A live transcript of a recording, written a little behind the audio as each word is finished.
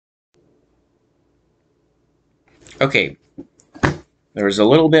Okay, there was a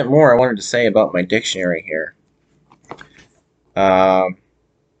little bit more I wanted to say about my dictionary here. Um,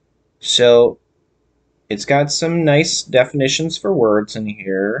 so it's got some nice definitions for words in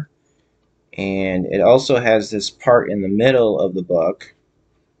here, and it also has this part in the middle of the book,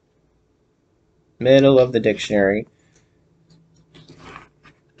 middle of the dictionary,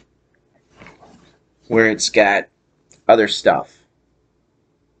 where it's got other stuff.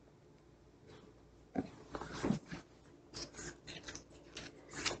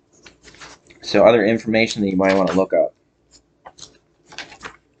 So other information that you might want to look up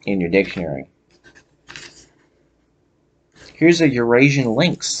in your dictionary. Here's a Eurasian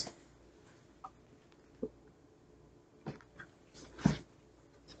lynx.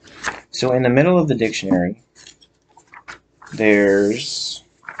 So in the middle of the dictionary, there's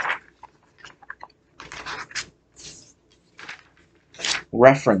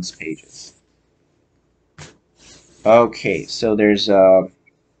reference pages. Okay, so there's a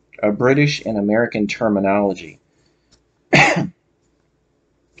British and American terminology.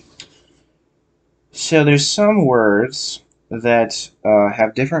 So there's some words that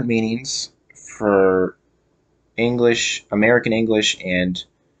have different meanings for English, American English, and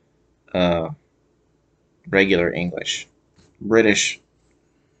uh, regular English. British,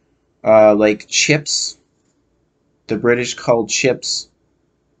 like chips. The British called chips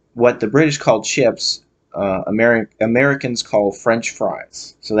what the British call chips. Americans call French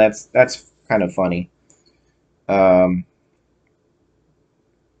fries. So that's kind of funny. Um,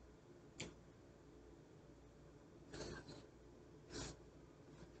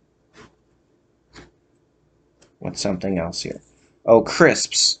 what's something else here? Oh,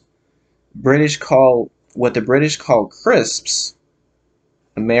 crisps. British call what the British call crisps.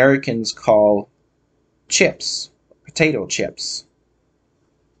 Americans call chips, potato chips.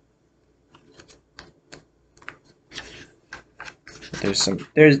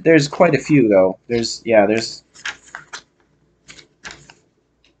 There's quite a few though. There's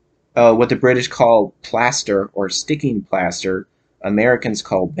what the British call plaster or sticking plaster. Americans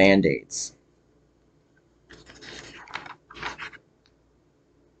call band-aids.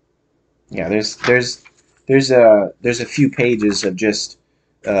 Yeah, there's a few pages of just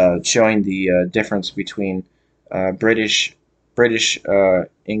showing the difference between British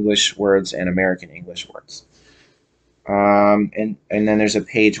English words and American English words. And then there's a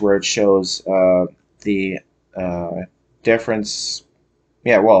page where it shows the uh, difference.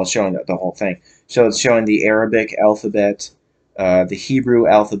 Yeah, well, it's showing the whole thing. So it's showing the Arabic alphabet, the Hebrew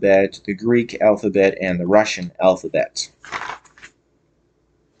alphabet, the Greek alphabet, and the Russian alphabet.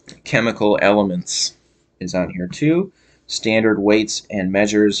 Chemical elements is on here too. Standard weights and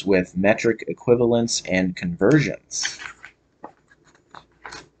measures with metric equivalents and conversions.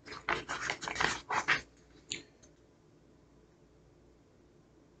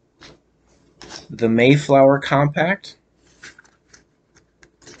 The Mayflower Compact.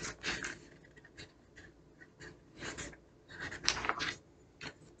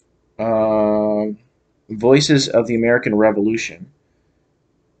 Uh, Voices of the American Revolution.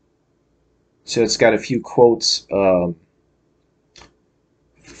 So it's got a few quotes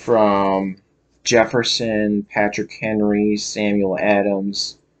from Jefferson, Patrick Henry, Samuel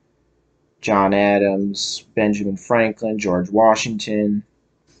Adams, John Adams, Benjamin Franklin, George Washington.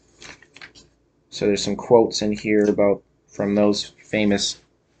 So there's some quotes in here about from those famous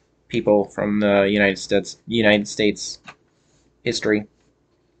people from the United States history.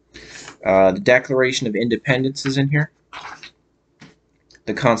 The Declaration of Independence is in here.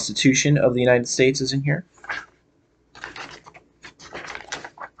 The Constitution of the United States is in here.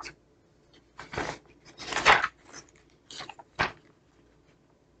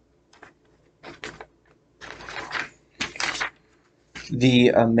 The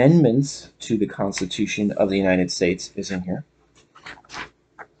amendments to the Constitution of the United States is in here.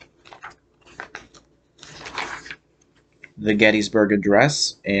 The Gettysburg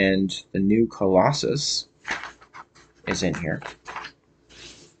Address and the New Colossus is in here.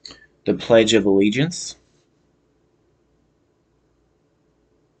 The Pledge of Allegiance.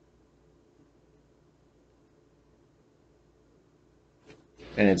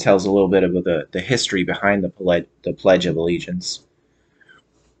 And it tells a little bit about the history behind the Pledge of Allegiance.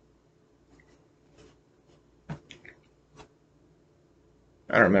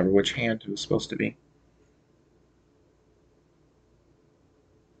 I don't remember which hand it was supposed to be.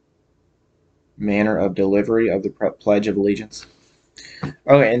 Manner of delivery of the Pledge of Allegiance.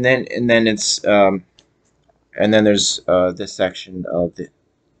 Okay, and then it's and then there's this section of the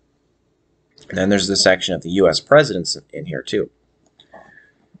and then there's the section of the U.S. presidents in here too.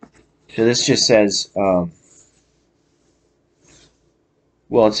 So this just says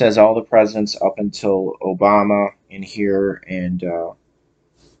Well, it says all the presidents up until Obama in here, and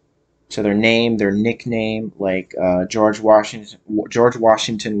so their name, their nickname, like George Washington. George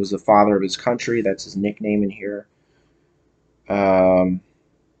Washington was the father of his country. That's his nickname in here. Um,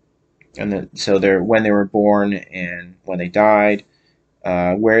 and then, so they're when they were born and when they died,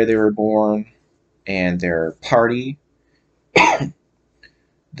 where they were born, and their party.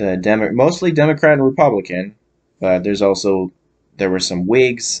 Mostly Democrat and Republican, but there were some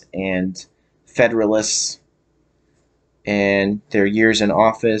Whigs and Federalists, and their years in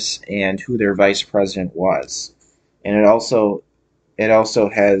office and who their vice president was. And it also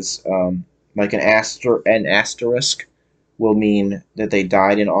has like an asterisk will mean that they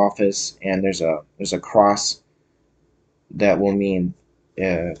died in office, and there's a cross that will mean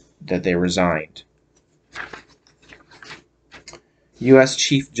that they resigned. U.S.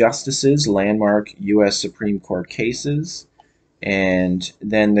 Chief Justices, landmark U.S. Supreme Court cases, and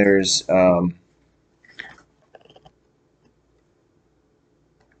then there's kind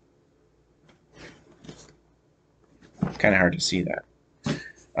of hard to see that.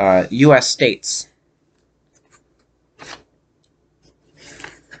 U.S. states.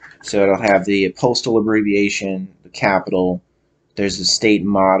 So it'll have the postal abbreviation, the capital. There's the state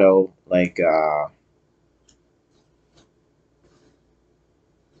motto, like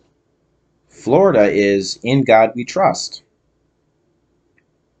Florida is "In God We Trust."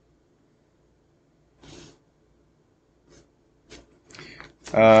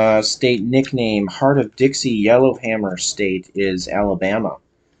 State nickname, Heart of Dixie Yellowhammer State is Alabama.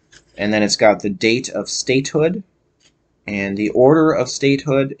 And then it's got the date of statehood and the order of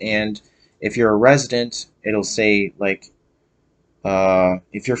statehood. And if you're a resident, it'll say, like,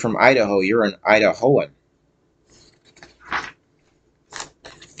 if you're from Idaho, you're an Idahoan.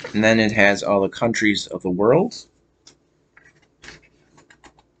 And then it has all the countries of the world.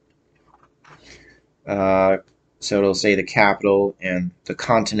 So it'll say the capital and the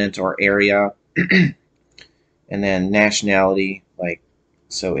continent or area. And then nationality, like,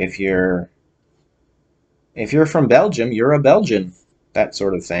 so if you're from Belgium, you're a Belgian, that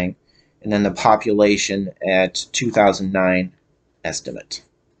sort of thing. And then the population at 2009 estimate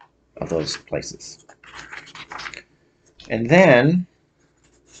of those places. And then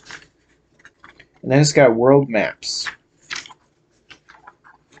it's got world maps.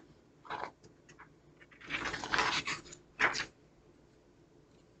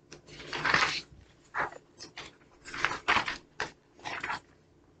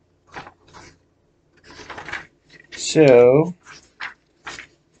 So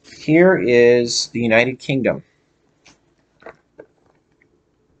here is the United Kingdom.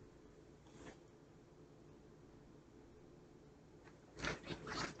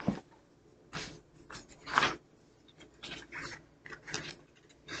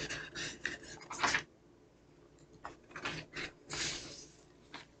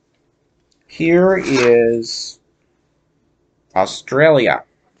 Here is Australia.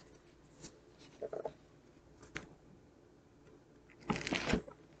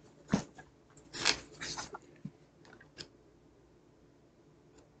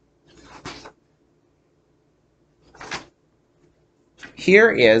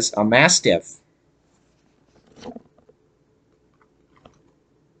 Here is a Mastiff.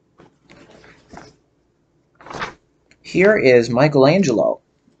 Here is Michelangelo.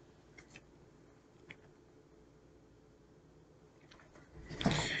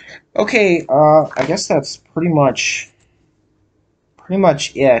 Okay, I guess that's pretty much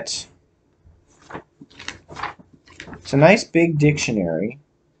it. It's a nice big dictionary.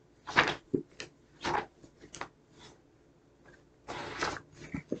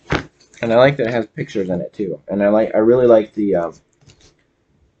 And I like that it has pictures in it too. And I really like the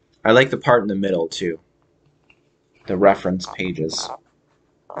part in the middle too. The reference pages.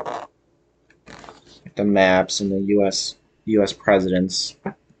 The maps and the US presidents,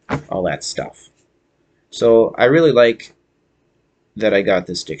 all that stuff. So I really like that I got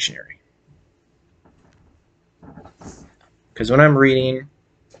this dictionary. Because when I'm reading,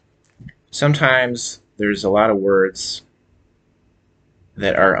 sometimes there's a lot of words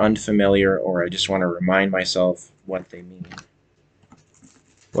that are unfamiliar, or I just want to remind myself what they mean.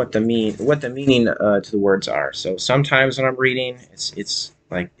 What the meaning to the words are. So sometimes when I'm reading, it's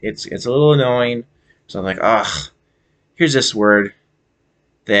a little annoying. So I'm like, ugh, here's this word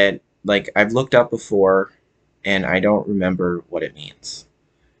that like I've looked up before and I don't remember what it means.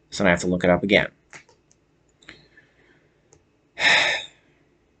 So I have to look it up again.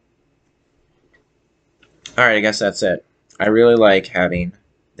 Alright, I guess that's it. I really like having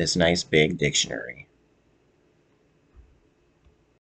this nice big dictionary.